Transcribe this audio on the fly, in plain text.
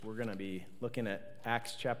We're going to be looking at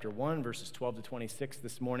Acts chapter 1, verses 12 to 26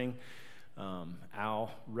 this morning. Al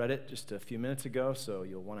read it just a few minutes ago, so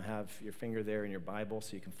you'll want to have your finger there in your Bible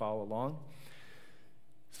so you can follow along.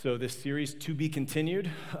 So this series, to be continued,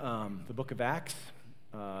 the book of Acts,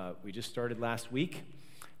 we just started last week.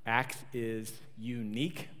 Acts is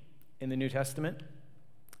unique in the New Testament.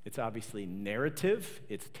 It's obviously narrative.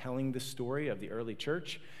 It's telling the story of the early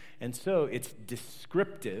church. And so it's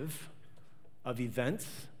descriptive of events,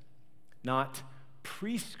 not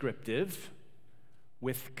prescriptive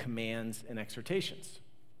with commands and exhortations,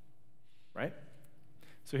 right?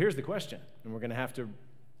 So here's the question, and we're going to have to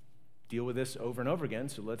deal with this over and over again,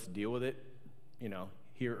 so let's deal with it,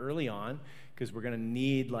 here early on, because we're going to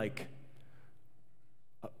need like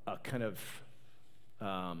a kind of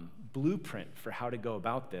blueprint for how to go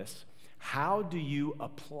about this. How do you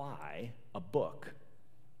apply a book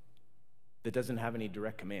that doesn't have any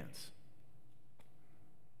direct commands?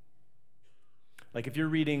 Like if you're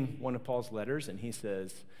reading one of Paul's letters and he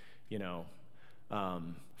says,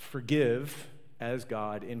 forgive as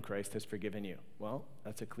God in Christ has forgiven you. Well,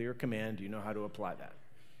 that's a clear command. Do you know how to apply that?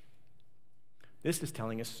 This is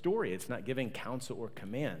telling a story. It's not giving counsel or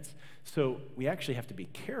commands. So we actually have to be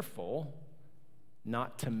careful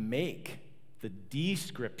not to make the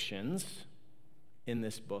descriptions in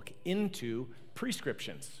this book into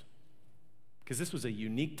prescriptions, because this was a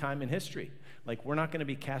unique time in history. Like, we're not going to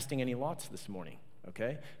be casting any lots this morning,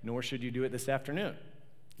 okay? Nor should you do it this afternoon,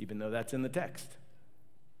 even though that's in the text.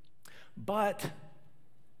 But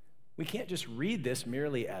we can't just read this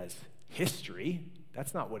merely as history.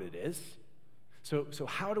 That's not what it is. So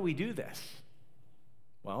how do we do this?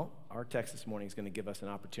 Well, our text this morning is going to give us an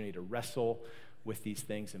opportunity to wrestle with these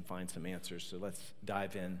things and find some answers. So let's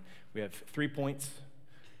dive in. We have 3 points.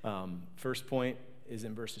 First point is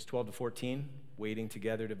in verses 12 to 14, waiting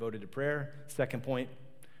together devoted to prayer. Second point,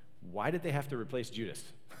 why did they have to replace Judas?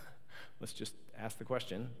 Let's just ask the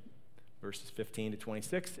question, verses 15 to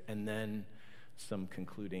 26, and then some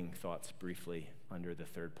concluding thoughts briefly under the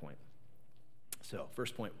third point. So,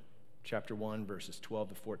 first point, chapter 1, verses 12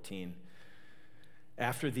 to 14.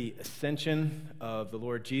 After the ascension of the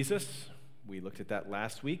Lord Jesus, we looked at that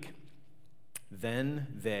last week, then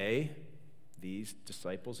these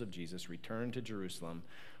disciples of Jesus, returned to Jerusalem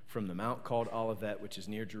from the mount called Olivet, which is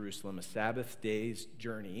near Jerusalem, a Sabbath day's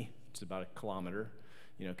journey. It's about 1 kilometer,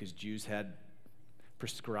 because Jews had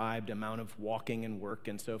prescribed amount of walking and work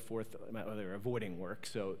and so forth. They're avoiding work,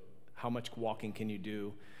 so how much walking can you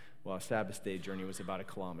do? Well, a Sabbath day journey was about 1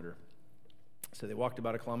 kilometer. So they walked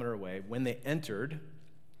about 1 kilometer away. When they entered,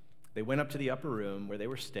 they went up to the upper room where they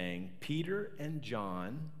were staying. Peter and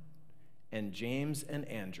John and James and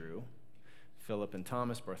Andrew, Philip and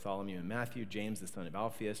Thomas, Bartholomew and Matthew, James the son of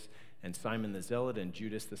Alphaeus, and Simon the Zealot, and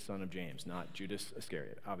Judas the son of James, not Judas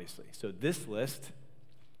Iscariot, obviously. So this list,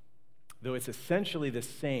 though it's essentially the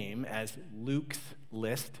same as Luke's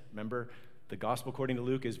list, remember, the Gospel according to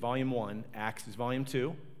Luke is volume 1, Acts is volume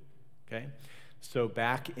 2, okay? So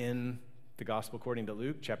back in the Gospel according to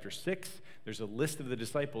Luke, chapter 6, there's a list of the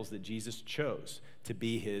disciples that Jesus chose to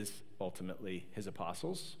be ultimately his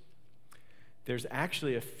apostles. There's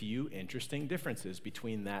actually a few interesting differences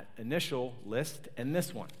between that initial list and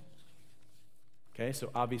this one. Okay,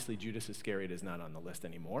 so obviously Judas Iscariot is not on the list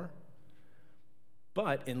anymore.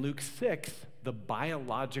 But in Luke 6, the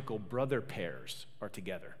biological brother pairs are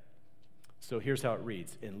together. So here's how it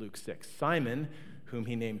reads in Luke 6. Simon, whom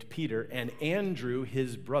he named Peter, and Andrew,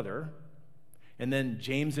 his brother, and then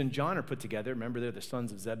James and John are put together. Remember, they're the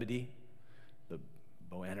sons of Zebedee, the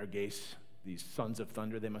Boanerges, these sons of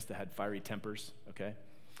thunder. They must have had fiery tempers, okay?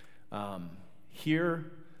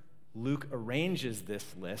 Here, Luke arranges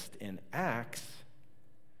this list in Acts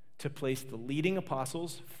to place the leading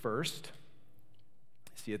apostles first.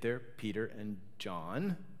 See it there? Peter and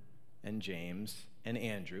John and James and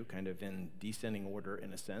Andrew, kind of in descending order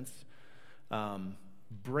in a sense,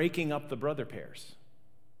 breaking up the brother pairs.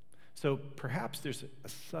 So perhaps there's a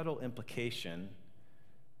subtle implication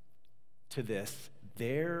to this.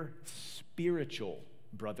 Their spiritual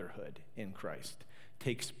brotherhood in Christ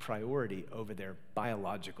takes priority over their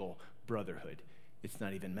biological brotherhood. It's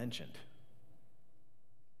not even mentioned.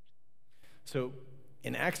 So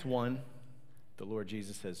in Acts 1, the Lord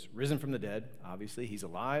Jesus has risen from the dead. Obviously, he's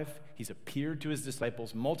alive. He's appeared to his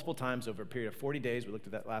disciples multiple times over a period of 40 days. We looked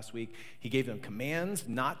at that last week. He gave them commands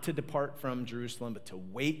not to depart from Jerusalem, but to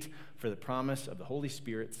wait for the promise of the Holy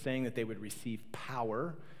Spirit, saying that they would receive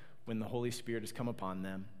power when the Holy Spirit has come upon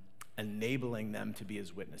them, enabling them to be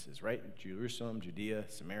his witnesses, right? Jerusalem, Judea,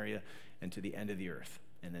 Samaria, and to the end of the earth.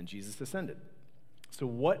 And then Jesus ascended. So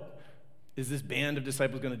what is this band of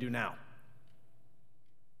disciples going to do now?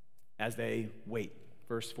 as they wait.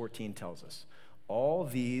 Verse 14 tells us, all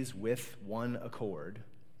these with one accord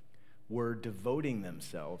were devoting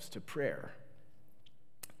themselves to prayer,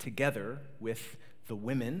 together with the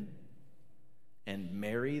women and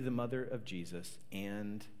Mary, the mother of Jesus,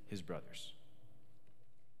 and his brothers.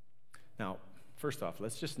 Now, first off,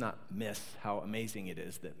 let's just not miss how amazing it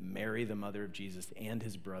is that Mary, the mother of Jesus, and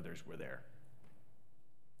his brothers were there.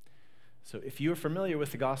 So if you are familiar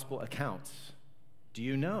with the gospel accounts, do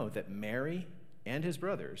you know that Mary and his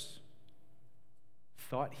brothers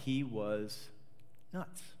thought he was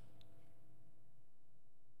nuts?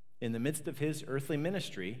 In the midst of his earthly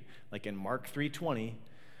ministry, like in Mark 3:20,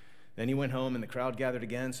 then he went home and the crowd gathered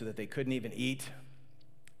again so that they couldn't even eat.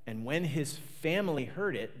 And when his family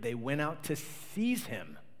heard it, they went out to seize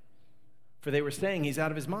him, for they were saying he's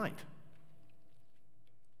out of his mind.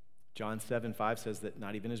 John 7:5 says that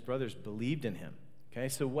not even his brothers believed in him. Okay,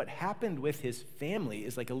 so what happened with his family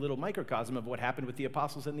is like a little microcosm of what happened with the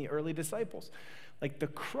apostles and the early disciples. Like the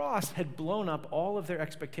cross had blown up all of their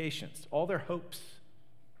expectations, all their hopes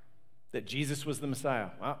that Jesus was the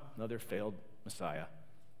Messiah. Well, another failed Messiah.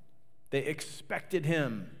 They expected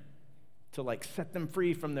him to like set them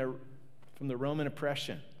free from the Roman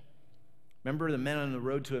oppression. Remember the men on the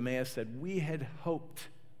road to Emmaus said, we had hoped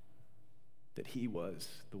that he was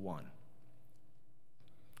the one.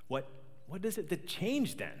 What is it that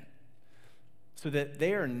changed then? So that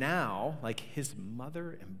they are now, like his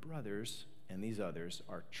mother and brothers and these others,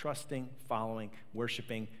 are trusting, following,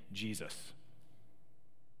 worshiping Jesus.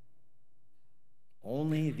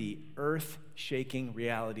 Only the earth-shaking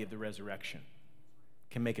reality of the resurrection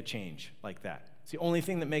can make a change like that. It's the only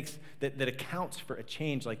thing that accounts for a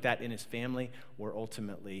change like that in his family or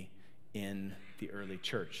ultimately in the early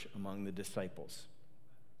church among the disciples.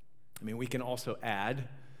 I mean, we can also add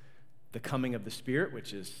the coming of the Spirit,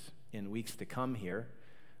 which is in weeks to come here.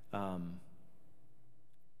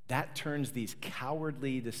 That turns these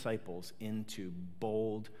cowardly disciples into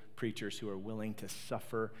bold preachers who are willing to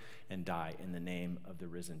suffer and die in the name of the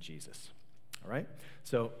risen Jesus. All right?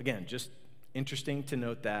 So again, just interesting to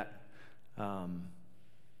note that.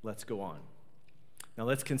 Let's go on. Now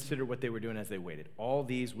let's consider what they were doing as they waited. All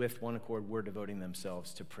these with one accord were devoting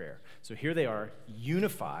themselves to prayer. So here they are,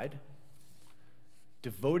 unified,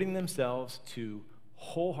 devoting themselves to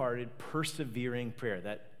wholehearted, persevering prayer.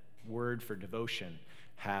 That word for devotion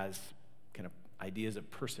has kind of ideas of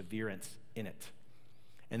perseverance in it.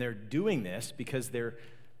 And they're doing this because they're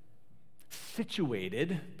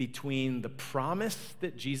situated between the promise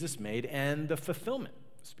that Jesus made and the fulfillment.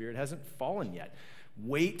 The Spirit hasn't fallen yet.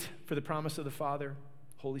 Wait for the promise of the Father,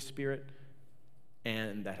 Holy Spirit,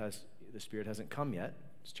 and the Spirit hasn't come yet.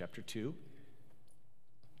 It's chapter 2.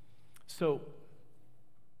 So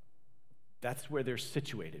that's where they're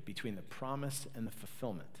situated, between the promise and the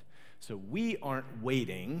fulfillment. So we aren't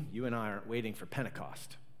waiting, you and I aren't waiting for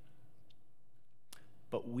Pentecost.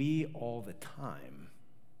 But we all the time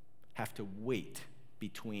have to wait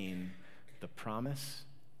between the promise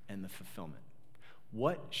and the fulfillment.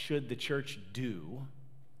 What should the church do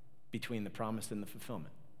between the promise and the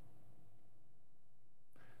fulfillment?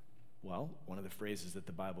 Well, one of the phrases that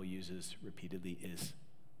the Bible uses repeatedly is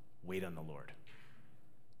wait on the Lord.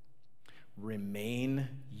 Remain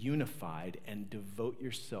unified and devote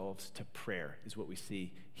yourselves to prayer is what we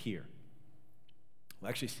see here. We'll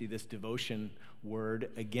actually see this devotion word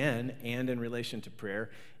again and in relation to prayer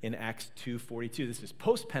in Acts 2:42. This is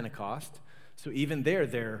post-Pentecost, so even there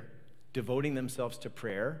they're devoting themselves to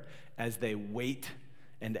prayer as they wait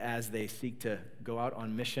and as they seek to go out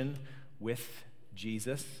on mission with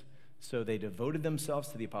Jesus. So they devoted themselves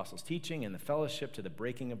to the apostles' teaching and the fellowship, to the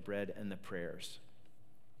breaking of bread and the prayers.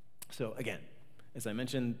 So again, as I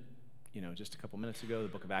mentioned, just a couple minutes ago, the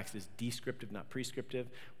book of Acts is descriptive, not prescriptive.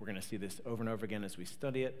 We're going to see this over and over again as we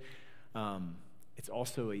study it. It's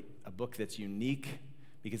also a book that's unique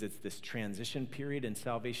because it's this transition period in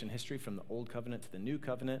salvation history from the Old Covenant to the New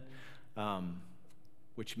Covenant,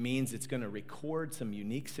 which means it's going to record some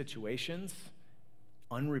unique situations,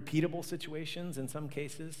 unrepeatable situations in some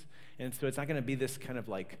cases. And so it's not going to be this kind of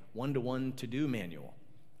like one-to-one to-do manual.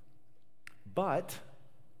 But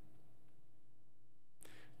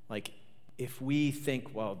if we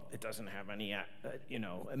think, well, it doesn't have any,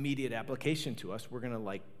 immediate application to us, we're going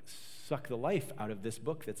to suck the life out of this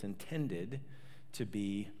book that's intended to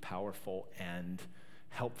be powerful and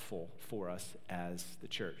helpful for us as the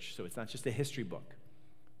church. So it's not just a history book.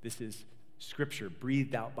 This is Scripture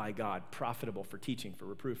breathed out by God, profitable for teaching, for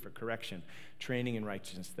reproof, for correction, training in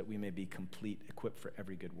righteousness, that we may be complete, equipped for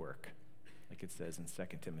every good work, like it says in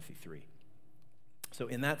 2 Timothy 3. So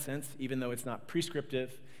in that sense, even though it's not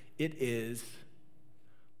prescriptive, it is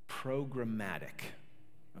programmatic,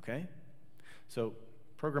 okay? So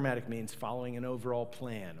programmatic means following an overall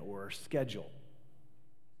plan or schedule.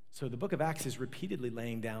 So the book of Acts is repeatedly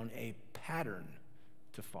laying down a pattern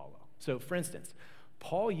to follow. So for instance,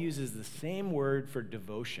 Paul uses the same word for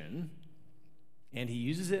devotion, and he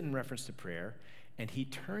uses it in reference to prayer, and he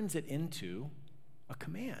turns it into a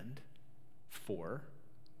command for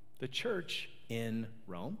the church in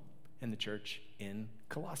Rome and the church in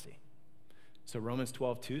Colossae. So Romans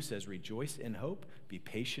 12:2 says, rejoice in hope, be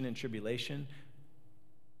patient in tribulation,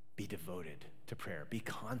 be devoted to prayer, be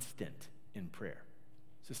constant in prayer.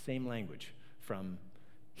 It's the same language from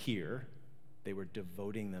here. They were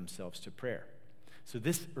devoting themselves to prayer. So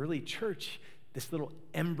this early church, this little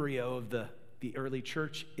embryo of the early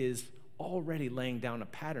church is already laying down a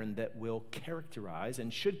pattern that will characterize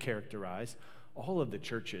and should characterize all of the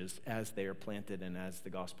churches as they are planted and as the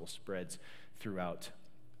gospel spreads throughout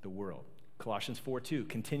the world. Colossians 4:2,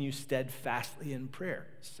 continue steadfastly in prayer.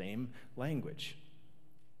 Same language.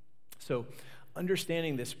 So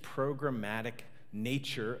understanding this programmatic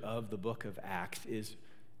nature of the book of Acts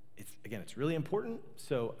it's really important.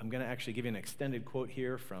 So I'm going to actually give you an extended quote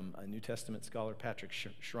here from a New Testament scholar, Patrick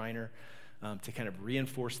Schreiner, to kind of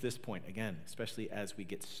reinforce this point. Again, especially as we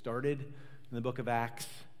get started in the book of Acts,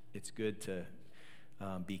 it's good to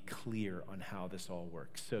be clear on how this all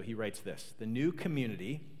works. So he writes this: the new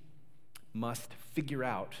community must figure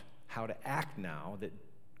out how to act now that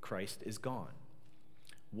Christ is gone.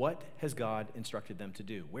 What has God instructed them to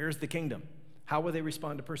do? Where's the kingdom? How will they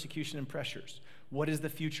respond to persecution and pressures? What is the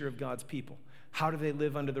future of God's people? How do they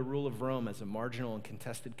live under the rule of Rome as a marginal and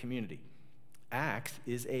contested community? Acts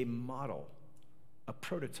is a model, a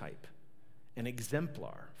prototype, an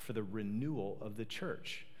exemplar for the renewal of the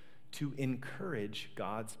church to encourage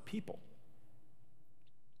God's people.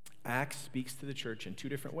 Acts speaks to the church in two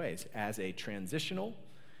different ways, as a transitional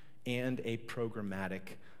and a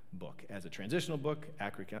programmatic book. As a transitional book,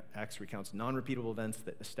 Acts recounts non-repeatable events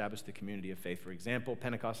that establish the community of faith. For example,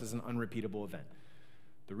 Pentecost is an unrepeatable event.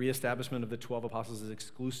 The reestablishment of the 12 apostles is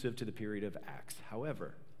exclusive to the period of Acts.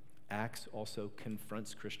 However, Acts also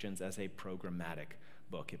confronts Christians as a programmatic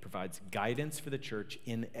book. It provides guidance for the church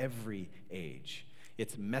in every age.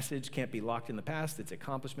 Its message can't be locked in the past. Its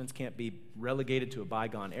accomplishments can't be relegated to a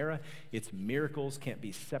bygone era. Its miracles can't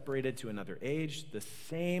be separated to another age. The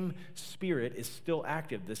same Spirit is still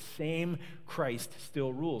active. The same Christ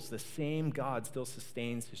still rules. The same God still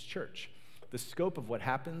sustains his church. The scope of what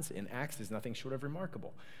happens in Acts is nothing short of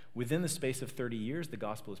remarkable. Within the space of 30 years, the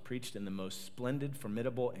gospel is preached in the most splendid,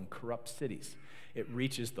 formidable, and corrupt cities. It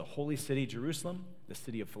reaches the holy city, Jerusalem, the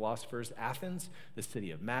city of philosophers, Athens, the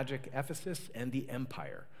city of magic, Ephesus, and the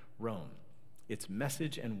empire, Rome. Its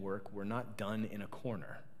message and work were not done in a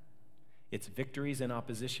corner. Its victories and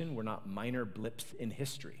opposition were not minor blips in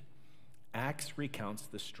history. Acts recounts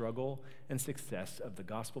the struggle and success of the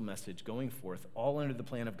gospel message going forth, all under the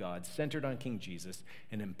plan of God, centered on King Jesus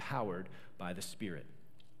and empowered by the Spirit.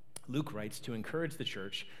 Luke writes to encourage the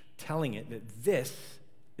church, telling it that this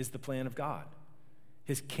is the plan of God.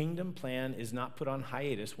 His kingdom plan is not put on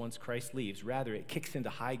hiatus once Christ leaves. Rather, it kicks into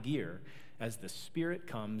high gear as the Spirit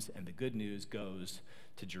comes and the good news goes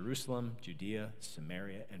to Jerusalem, Judea,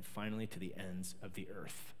 Samaria, and finally to the ends of the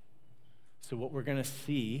earth. So what we're going to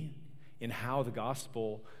see in how the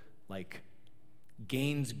gospel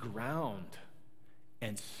gains ground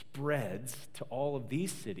and spreads to all of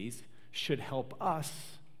these cities should help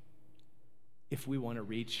us if we want to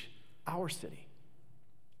reach our city.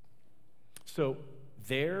 So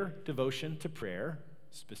their devotion to prayer,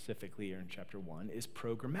 specifically here in chapter 1, is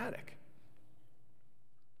programmatic.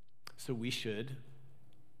 So we should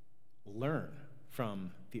learn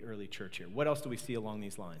from the early church here. What else do we see along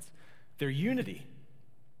these lines? Their unity.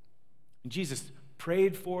 Jesus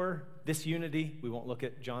prayed for this unity. We won't look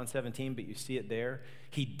at John 17, but you see it there.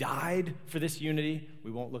 He died for this unity.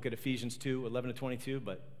 We won't look at Ephesians 2, 11 to 22,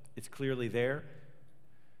 but it's clearly there.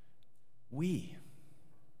 We,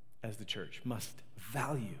 as the church, must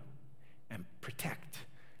value and protect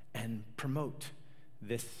and promote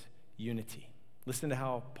this unity. Listen to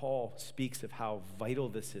how Paul speaks of how vital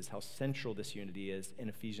this is, how central this unity is in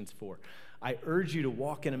Ephesians 4. I urge you to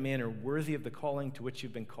walk in a manner worthy of the calling to which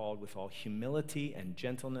you've been called, with all humility and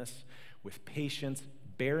gentleness, with patience,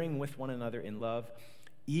 bearing with one another in love,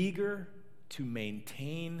 eager to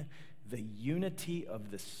maintain the unity of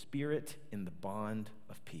the Spirit in the bond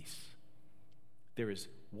of peace. There is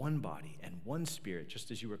one body and one Spirit, just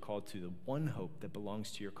as you were called to the one hope that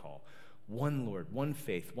belongs to your call. One Lord, one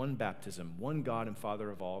faith, one baptism, one God and Father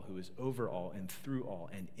of all, who is over all and through all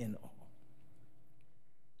and in all.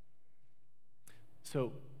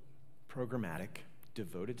 So, programmatic,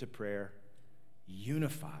 devoted to prayer,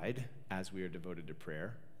 unified as we are devoted to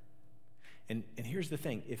prayer. And here's the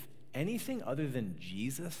thing, if anything other than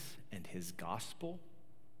Jesus and his gospel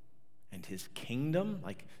and his kingdom,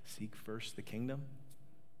 like seek first the kingdom,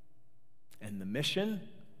 and the mission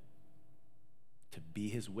to be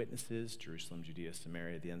his witnesses, Jerusalem, Judea,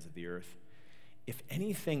 Samaria, the ends of the earth, if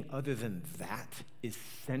anything other than that is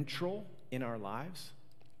central in our lives,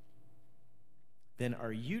 then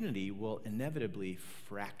our unity will inevitably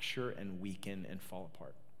fracture and weaken and fall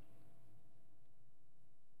apart.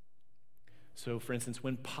 So, for instance,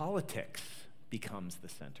 when politics becomes the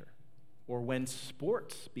center, or when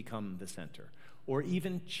sports become the center, or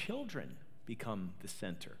even children become the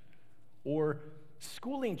center, or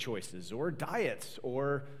schooling choices, or diets,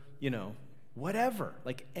 or, whatever.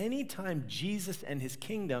 Like anytime Jesus and his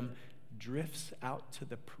kingdom drifts out to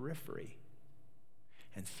the periphery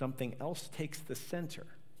and something else takes the center,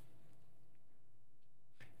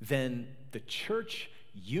 then the church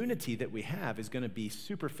unity that we have is going to be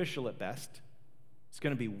superficial at best. It's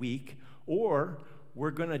going to be weak, or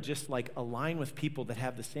we're going to just align with people that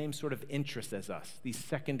have the same sort of interests as us, these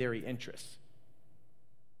secondary interests.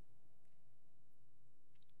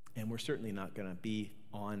 And we're certainly not going to be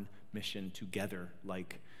on mission together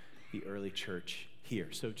like the early church here.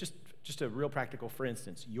 So just a real practical, for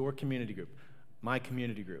instance, your community group, my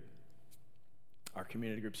community group, our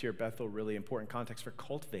community groups here at Bethel, really important context for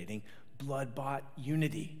cultivating blood-bought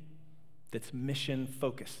unity that's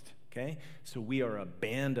mission-focused, okay? So we are a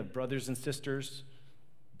band of brothers and sisters,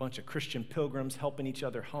 a bunch of Christian pilgrims helping each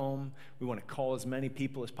other home. We want to call as many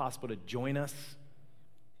people as possible to join us.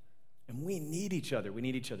 And we need each other. We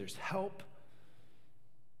need each other's help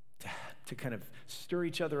to kind of stir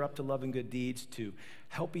each other up to love and good deeds, to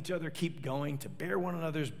help each other keep going, to bear one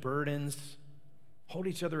another's burdens, hold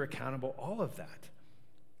each other accountable, all of that,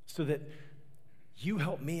 so that you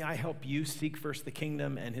help me, I help you seek first the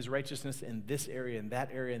kingdom and his righteousness in this area and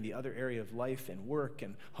that area and the other area of life and work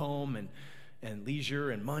and home and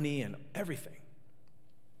leisure and money and everything.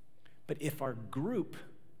 But if our group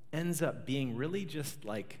ends up being really just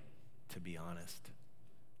to be honest,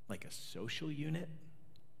 like a social unit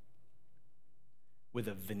with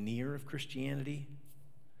a veneer of Christianity,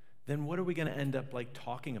 then what are we going to end up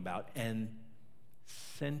talking about and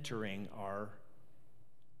centering our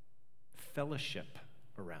fellowship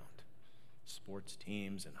around? Sports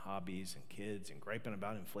teams and hobbies and kids and griping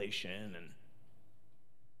about inflation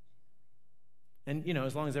and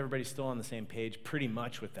as long as everybody's still on the same page pretty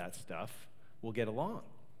much with that stuff, we'll get along.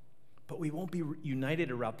 But we won't be united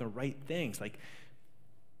around the right things.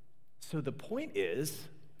 So the point is,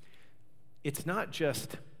 it's not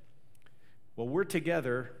just, we're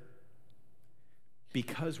together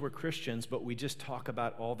because we're Christians, but we just talk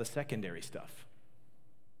about all the secondary stuff.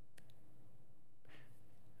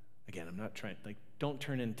 Again, I'm not trying, don't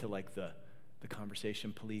turn into the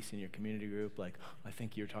conversation police in your community group, I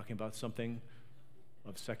think you're talking about something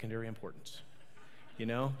of secondary importance,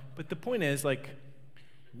 But the point is,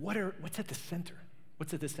 what's at the center?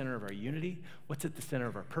 What's at the center of our unity? What's at the center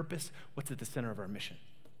of our purpose? What's at the center of our mission?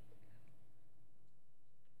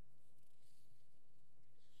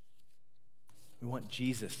 We want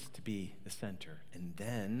Jesus to be the center, and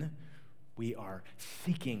then we are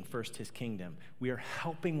seeking first his kingdom. We are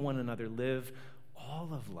helping one another live all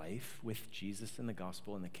of life with Jesus and the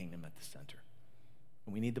gospel and the kingdom at the center.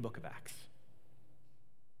 And we need the book of Acts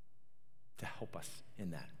to help us in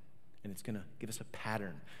that. And it's going to give us a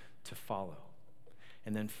pattern to follow.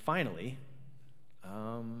 And then finally,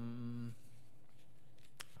 I'm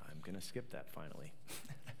going to skip that finally.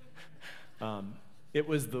 It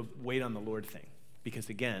was the wait on the Lord thing. Because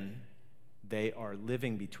again, they are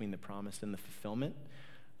living between the promise and the fulfillment.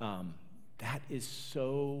 That is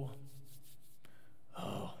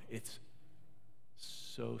it's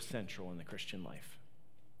so central in the Christian life.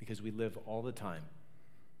 Because we live all the time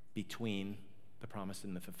between the promise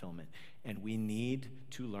and the fulfillment. And we need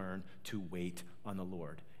to learn to wait on the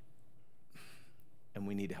Lord. And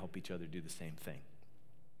we need to help each other do the same thing.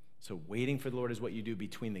 So waiting for the Lord is what you do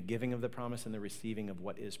between the giving of the promise and the receiving of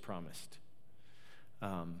what is promised.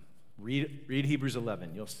 Read Hebrews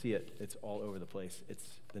 11. You'll see it. It's all over the place. It's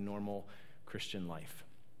the normal Christian life.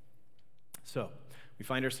 So we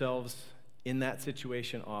find ourselves in that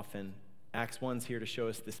situation often. Acts 1's here to show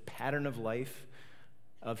us this pattern of life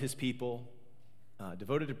of his people,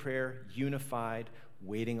 devoted to prayer, unified,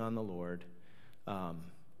 waiting on the Lord.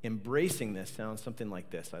 Embracing this sounds something like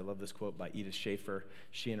this. I love this quote by Edith Schaefer.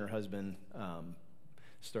 She and her husband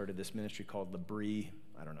started this ministry called L'Abri,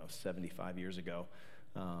 75 years ago.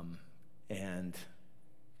 And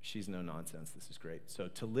She's no nonsense. This is great. So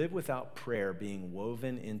to live without prayer being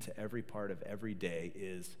woven into every part of every day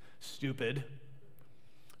is stupid,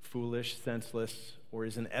 foolish, senseless, or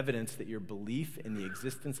is an evidence that your belief in the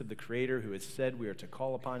existence of the Creator who has said we are to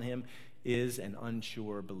call upon him is an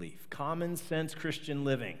unsure belief. Common sense Christian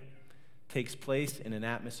living takes place in an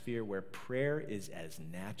atmosphere where prayer is as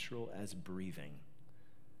natural as breathing,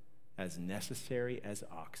 as necessary as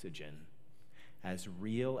oxygen, as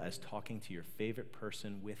real as talking to your favorite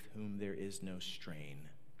person with whom there is no strain,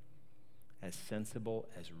 as sensible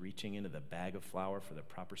as reaching into the bag of flour for the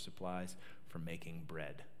proper supplies for making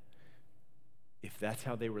bread. If that's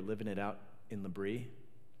how they were living it out in L'Abri,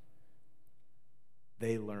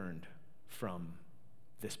 they learned from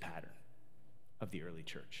this pattern of the early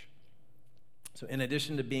church. So in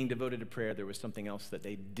addition to being devoted to prayer, there was something else that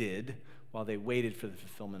they did while they waited for the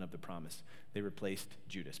fulfillment of the promise. They replaced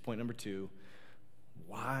Judas. Point number 2,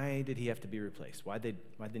 why did he have to be replaced? Why'd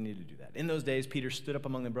they need to do that? In those days, Peter stood up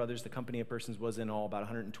among the brothers, the company of persons was in all about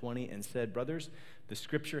 120, and said, brothers, the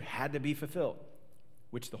scripture had to be fulfilled,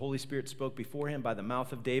 which the Holy Spirit spoke before him by the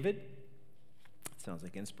mouth of David. It sounds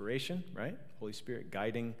like inspiration, right? Holy Spirit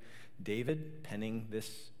guiding David, penning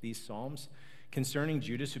these psalms, concerning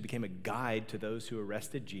Judas, who became a guide to those who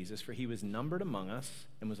arrested Jesus, for he was numbered among us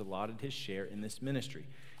and was allotted his share in this ministry.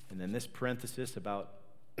 And then this parenthesis about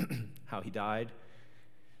how he died.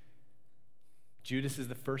 Judas is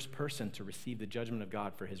the first person to receive the judgment of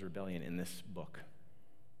God for his rebellion in this book.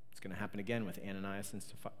 It's going to happen again with Ananias and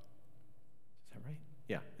Sapphira. Is that right?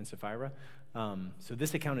 Yeah, and Sapphira. So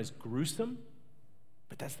this account is gruesome,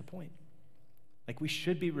 but that's the point. Like, we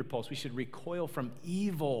should be repulsed. We should recoil from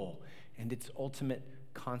evil and its ultimate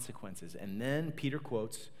consequences. And then Peter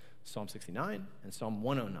quotes Psalm 69 and Psalm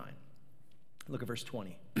 109. Look at verse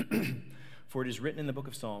 20. For it is written in the book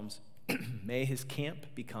of Psalms, may his camp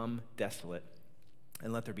become desolate,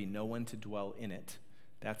 and let there be no one to dwell in it.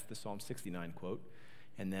 That's the Psalm 69 quote.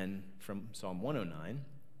 And then from Psalm 109,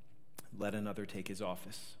 let another take his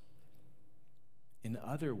office. In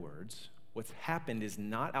other words, what's happened is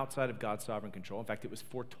not outside of God's sovereign control. In fact, it was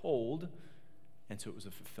foretold, and so it was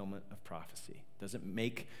a fulfillment of prophecy. Doesn't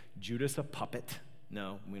make Judas a puppet.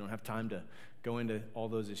 No, we don't have time to go into all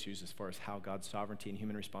those issues as far as how God's sovereignty and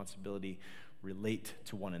human responsibility relate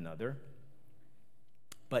to one another.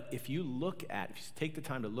 But if you take the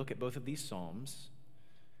time to look at both of these Psalms,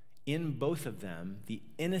 in both of them, the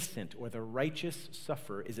innocent or the righteous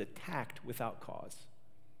sufferer is attacked without cause.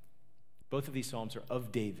 Both of these Psalms are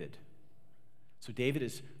of David. So David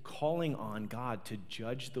is calling on God to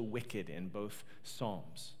judge the wicked in both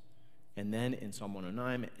Psalms. And then in Psalm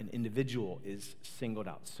 109, an individual is singled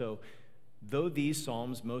out. So though these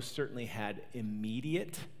Psalms most certainly had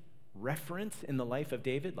immediate reference in the life of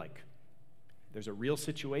David, like there's a real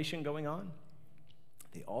situation going on,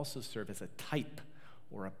 they also serve as a type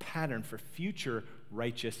or a pattern for future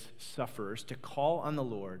righteous sufferers to call on the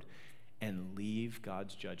Lord and leave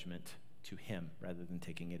God's judgment to him rather than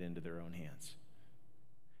taking it into their own hands.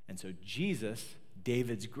 And so Jesus,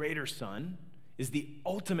 David's greater son, is the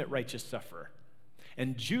ultimate righteous sufferer.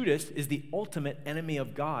 And Judas is the ultimate enemy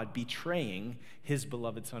of God, betraying his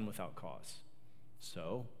beloved son without cause.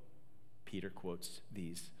 So Peter quotes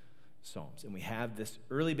these Psalms. And we have this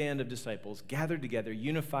early band of disciples gathered together,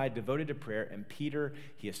 unified, devoted to prayer. And Peter,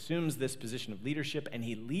 he assumes this position of leadership, and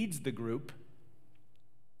he leads the group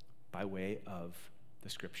by way of the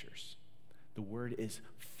scriptures. The word is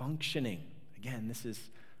functioning. Again, this is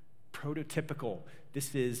prototypical.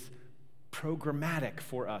 This is programmatic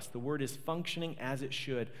for us. The word is functioning as it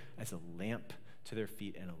should, as a lamp to their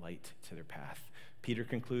feet and a light to their path. Peter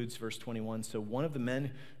concludes, verse 21, so one of the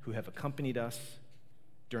men who have accompanied us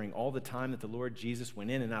during all the time that the Lord Jesus went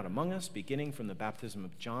in and out among us, beginning from the baptism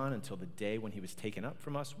of John until the day when he was taken up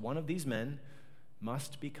from us, one of these men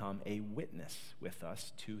must become a witness with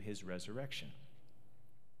us to his resurrection.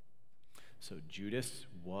 So Judas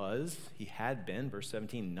had been, verse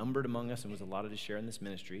 17, numbered among us and was allotted to share in this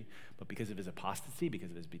ministry, but because of his apostasy,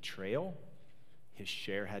 because of his betrayal, his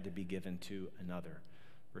share had to be given to another.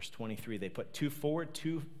 Verse 23, they put two forward,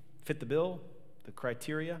 two fit the bill, the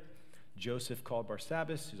criteria. Joseph called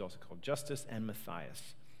Barsabbas, who's also called Justus, and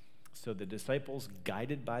Matthias. So the disciples,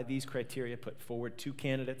 guided by these criteria, put forward two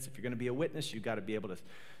candidates. If you're going to be a witness, you've got to be able to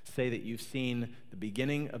say that you've seen the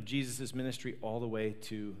beginning of Jesus' ministry all the way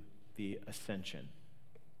to the ascension.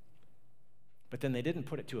 But then they didn't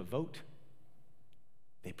put it to a vote.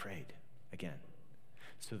 They prayed again.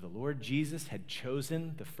 So the Lord Jesus had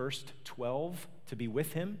chosen the first 12 to be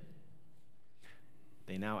with him.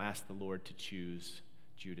 They now asked the Lord to choose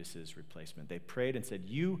Judas's replacement. They prayed and said,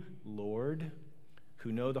 you, Lord,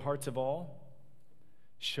 who know the hearts of all,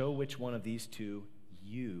 Show which one of these two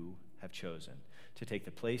you have chosen to take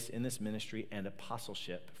the place in this ministry and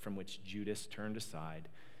apostleship from which Judas turned aside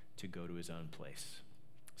to go to his own place.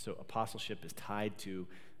 So apostleship is tied to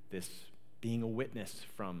this being a witness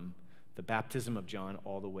from the baptism of John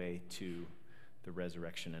all the way to the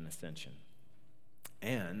resurrection and ascension.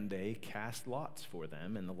 And they cast lots for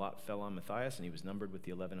them, and the lot fell on Matthias, and he was numbered with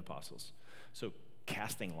the 11 apostles. So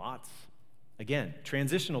casting lots, again,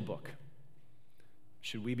 transitional book.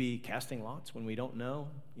 Should we be casting lots when we don't know,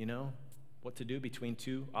 what to do between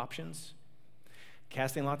two options?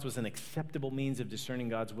 Casting lots was an acceptable means of discerning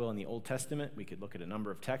God's will in the Old Testament. We could look at a number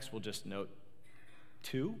of texts. We'll just note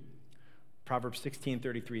two. Proverbs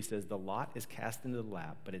 16:33 says, "The lot is cast into the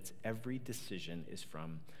lap, but its every decision is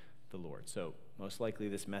from the Lord." So most likely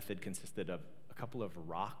this method consisted of a couple of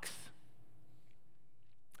rocks.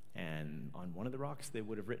 And on one of the rocks, they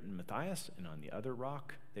would have written Matthias, and on the other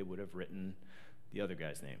rock, they would have written the other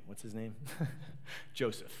guy's name. What's his name?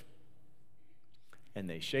 Joseph. And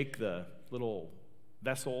they shake the little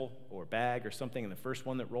vessel or bag or something, and the first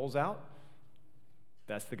one that rolls out,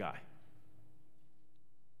 that's the guy.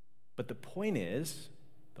 But the point is,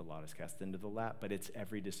 the lot is cast into the lap, but its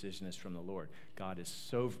every decision is from the Lord. God is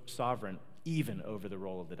so sovereign even over the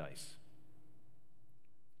roll of the dice.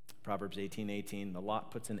 Proverbs 18:18, "The lot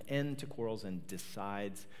puts an end to quarrels and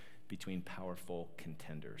decides between powerful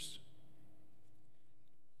contenders."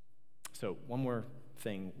 So one more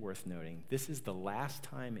thing worth noting. This is the last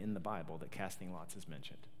time in the Bible that casting lots is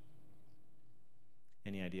mentioned.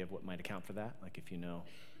 Any idea of what might account for that? Like if you know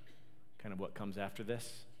kind of what comes after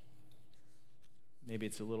this? Maybe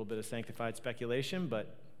it's a little bit of sanctified speculation,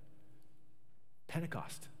 but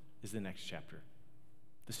Pentecost is the next chapter.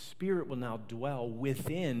 The Spirit will now dwell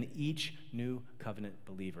within each new covenant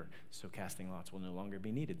believer. So casting lots will no longer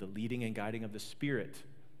be needed. The leading and guiding of the Spirit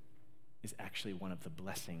is actually one of the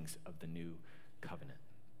blessings of the new covenant.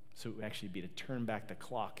 So it would actually be to turn back the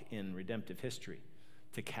clock in redemptive history,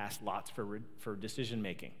 to cast lots for decision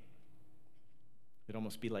making. It'd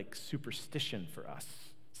almost be like superstition for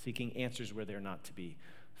us, seeking answers where they're not to be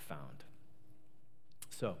found.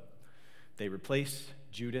 So they replace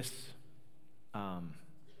Judas.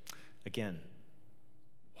 Again,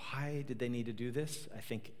 why did they need to do this? I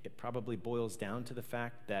think it probably boils down to the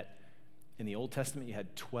fact that in the Old Testament you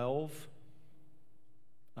had 12,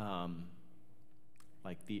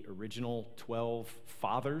 like the original 12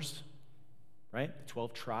 fathers, right? The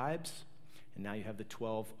 12 tribes, and now you have the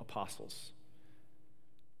 12 apostles.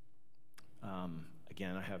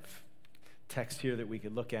 Again, I have text here that we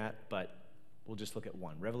could look at, but we'll just look at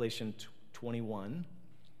one. Revelation 21.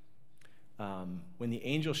 When the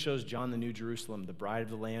angel shows John the New Jerusalem, the bride of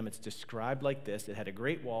the Lamb, it's described like this. It had a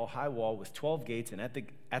great wall, high wall, with 12 gates, and at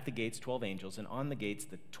the gates 12 angels, and on the gates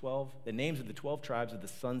the names of the 12 tribes of the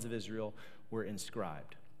sons of Israel were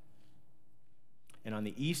inscribed. And on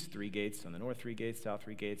the east 3 gates, on the north 3 gates, south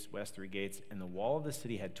 3 gates, west 3 gates, and the wall of the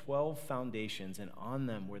city had 12 foundations, and on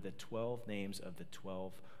them were the 12 names of the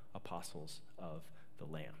 12 apostles of the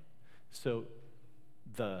Lamb. So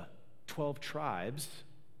the 12 tribes,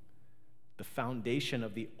 the foundation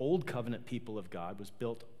of the old covenant people of God was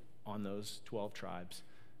built on those 12 tribes.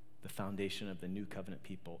 The foundation of the new covenant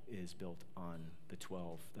people is built on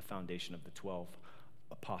the foundation of the 12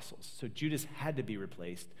 apostles. So Judas had to be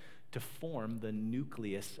replaced to form the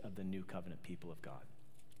nucleus of the new covenant people of God.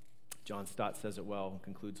 John Stott says it well and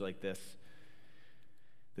concludes like this: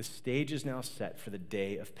 "The stage is now set for the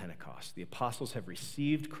day of Pentecost. The apostles have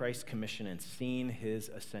received Christ's commission and seen his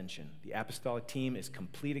ascension. The apostolic team is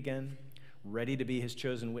complete again, ready to be his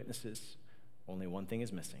chosen witnesses. Only one thing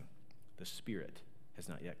is missing: the Spirit has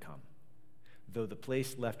not yet come. Though the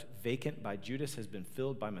place left vacant by Judas has been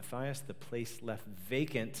filled by Matthias, the place left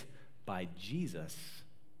vacant by Jesus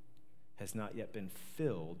has not yet been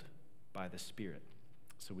filled by the Spirit."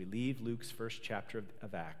 So we leave Luke's first chapter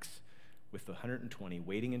of Acts with the 120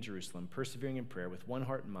 waiting in Jerusalem, persevering in prayer, with one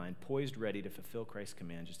heart and mind, poised ready to fulfill Christ's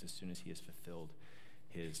command just as soon as he has fulfilled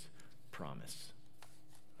his promise.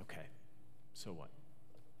 Okay, so what?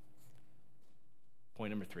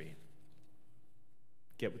 Point number 3,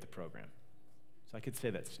 get with the program. So I could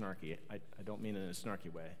say that snarky. I don't mean it in a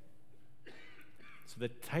snarky way. So the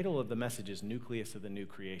title of the message is Nucleus of the New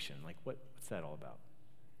Creation. Like, what's that all about?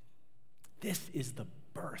 This is the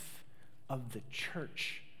birth of the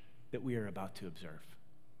church that we are about to observe.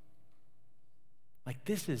 Like,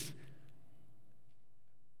 this is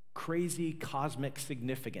crazy, cosmic,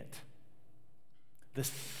 significant. The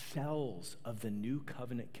cells of the new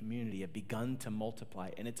covenant community have begun to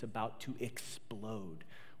multiply, and it's about to explode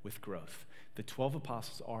with growth. The 12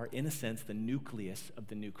 apostles are, in a sense, the nucleus of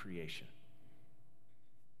the new creation.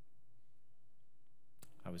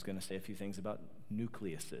 I was going to say a few things about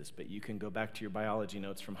nucleuses, but you can go back to your biology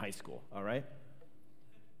notes from high school, all right?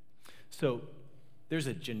 So there's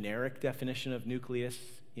a generic definition of nucleus,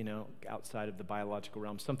 outside of the biological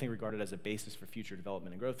realm, something regarded as a basis for future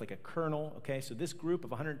development and growth, like a kernel, okay? So this group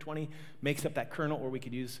of 120 makes up that kernel, or we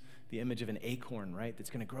could use the image of an acorn, right? That's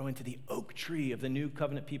going to grow into the oak tree of the new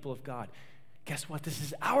covenant people of God. Guess what? This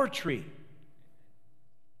is our tree.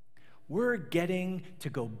 We're getting to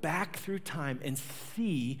go back through time and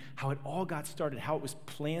see how it all got started, how it was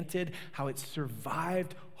planted, how it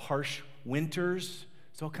survived harsh winters.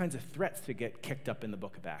 There's all kinds of threats that get kicked up in the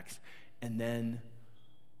book of Acts. And then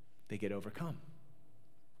they get overcome.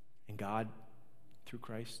 And God, through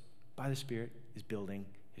Christ, by the Spirit, is building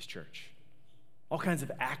his church. All kinds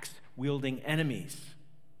of axe-wielding enemies.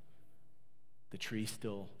 The tree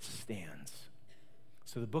still stands.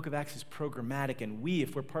 So the book of Acts is programmatic, and we,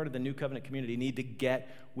 if we're part of the New Covenant community, need to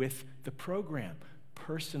get with the program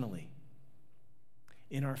personally,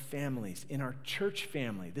 in our families, in our church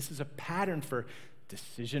family. This is a pattern for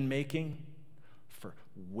decision-making, for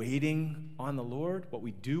waiting on the Lord, what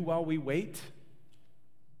we do while we wait.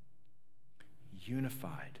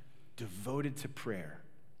 Unified, devoted to prayer.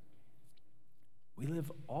 We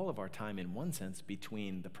live all of our time, in one sense,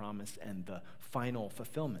 between the promise and the final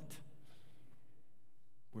fulfillment.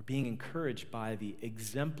 We're being encouraged by the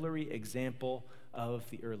exemplary example of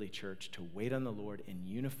the early church to wait on the Lord in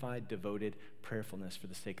unified, devoted prayerfulness for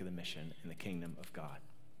the sake of the mission and the kingdom of God.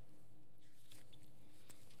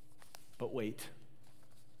 But wait.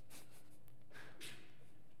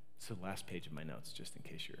 It's the last page of my notes, just in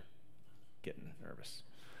case you're getting nervous.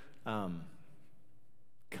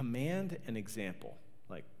 Command and example,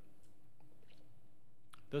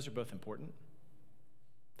 those are both important.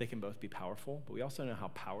 They can both be powerful, but we also know how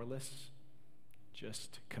powerless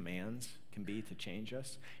just commands can be to change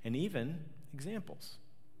us, and even examples.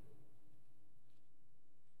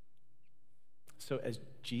 So as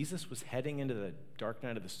Jesus was heading into the dark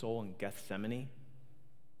night of the soul in Gethsemane,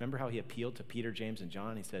 remember how he appealed to Peter, James, and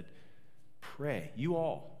John? He said, pray, you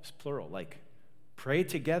all, it's plural, pray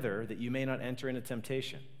together that you may not enter into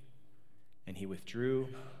temptation. And he withdrew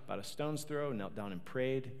about a stone's throw, knelt down and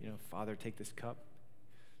prayed, Father, take this cup.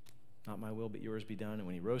 Not my will, but yours be done. And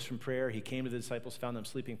when he rose from prayer, he came to the disciples, found them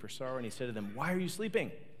sleeping for sorrow, and he said to them, why are you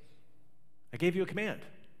sleeping? I gave you a command.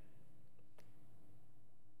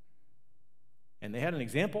 And they had an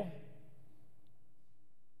example.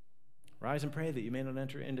 Rise and pray that you may not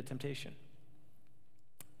enter into temptation.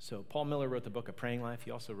 So Paul Miller wrote the book A Praying Life. He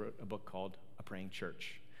also wrote a book called A Praying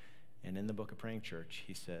Church. And in the book A Praying Church,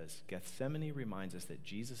 he says, Gethsemane reminds us that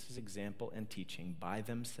Jesus' example and teaching by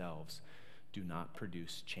themselves do not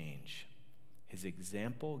produce change. His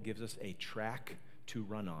example gives us a track to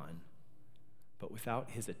run on, but without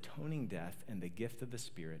his atoning death and the gift of the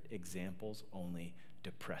Spirit, examples only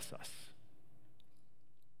depress us,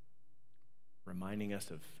 reminding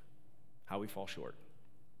us of how we fall short,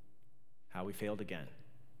 how we failed again.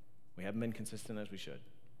 We haven't been consistent as we should.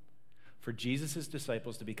 For Jesus'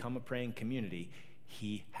 disciples to become a praying community,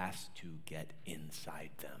 he has to get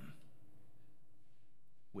inside them,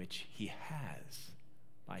 which he has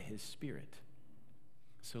by his Spirit.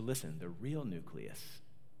 So listen, the real nucleus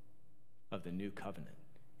of the new covenant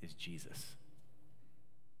is Jesus.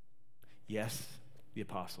 Yes, the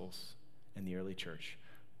apostles and the early church,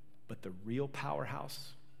 but the real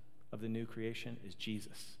powerhouse of the new creation is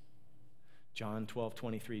Jesus. John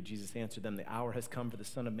 12:23, Jesus answered them, the hour has come for the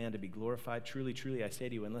Son of Man to be glorified. Truly, truly, I say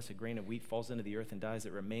to you, unless a grain of wheat falls into the earth and dies,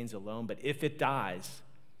 it remains alone. But if it dies,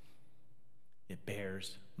 it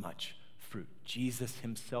bears much fruit. Jesus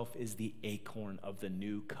himself is the acorn of the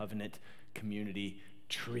new covenant community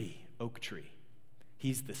tree, oak tree.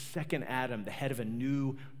 He's the second Adam, the head of a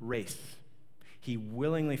new race. He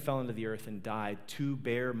willingly fell into the earth and died to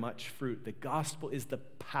bear much fruit. The gospel is the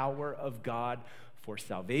power of God for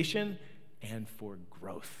salvation and for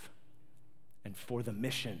growth and for the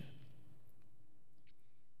mission.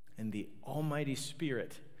 And the Almighty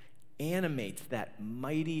Spirit animates that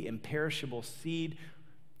mighty, imperishable seed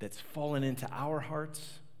that's fallen into our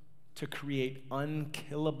hearts to create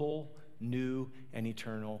unkillable, new, and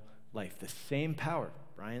eternal life. The same power,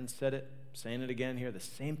 Brian said it, saying it again here, the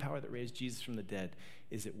same power that raised Jesus from the dead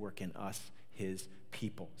is at work in us, his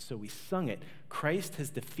people. So we sung it. Christ has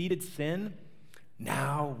defeated sin.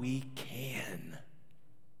 Now we can.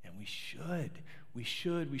 And we should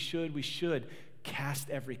cast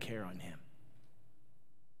every care on him.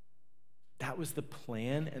 That was the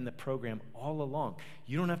plan and the program all along.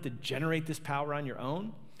 You don't have to generate this power on your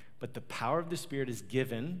own, but the power of the Spirit is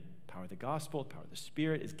given, power of the gospel, the power of the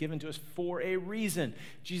Spirit is given to us for a reason.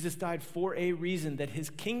 Jesus died for a reason, that his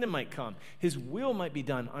kingdom might come, his will might be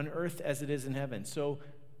done on earth as it is in heaven. So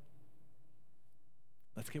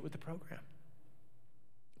let's get with the program.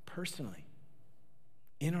 Personally,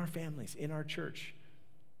 in our families, in our church,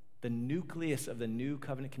 the nucleus of the new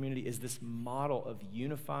covenant community is this model of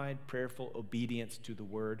unified, prayerful obedience to the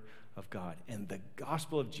word of God. And the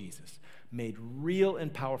gospel of Jesus, made real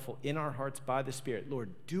and powerful in our hearts by the Spirit. Lord,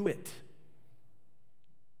 do it.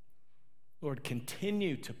 Lord,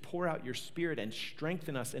 continue to pour out your Spirit and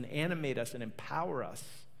strengthen us and animate us and empower us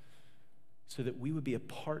so that we would be a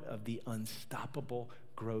part of the unstoppable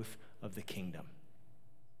growth of the kingdom.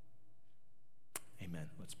 Amen.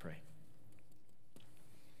 Let's pray.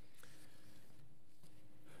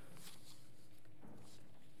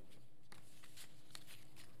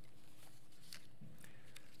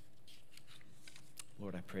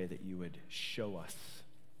 Lord, I pray that you would show us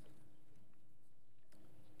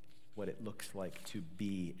what it looks like to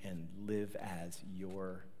be and live as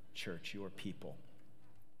your church, your people.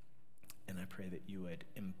 And I pray that you would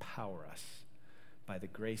empower us by the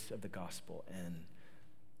grace of the gospel and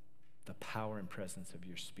the power and presence of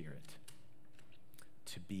your Spirit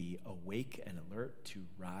to be awake and alert, to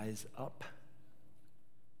rise up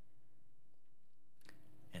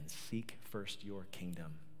and seek first your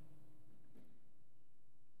kingdom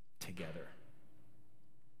together.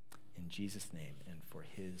 In Jesus' name and for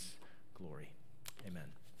his glory.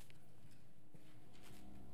 Amen.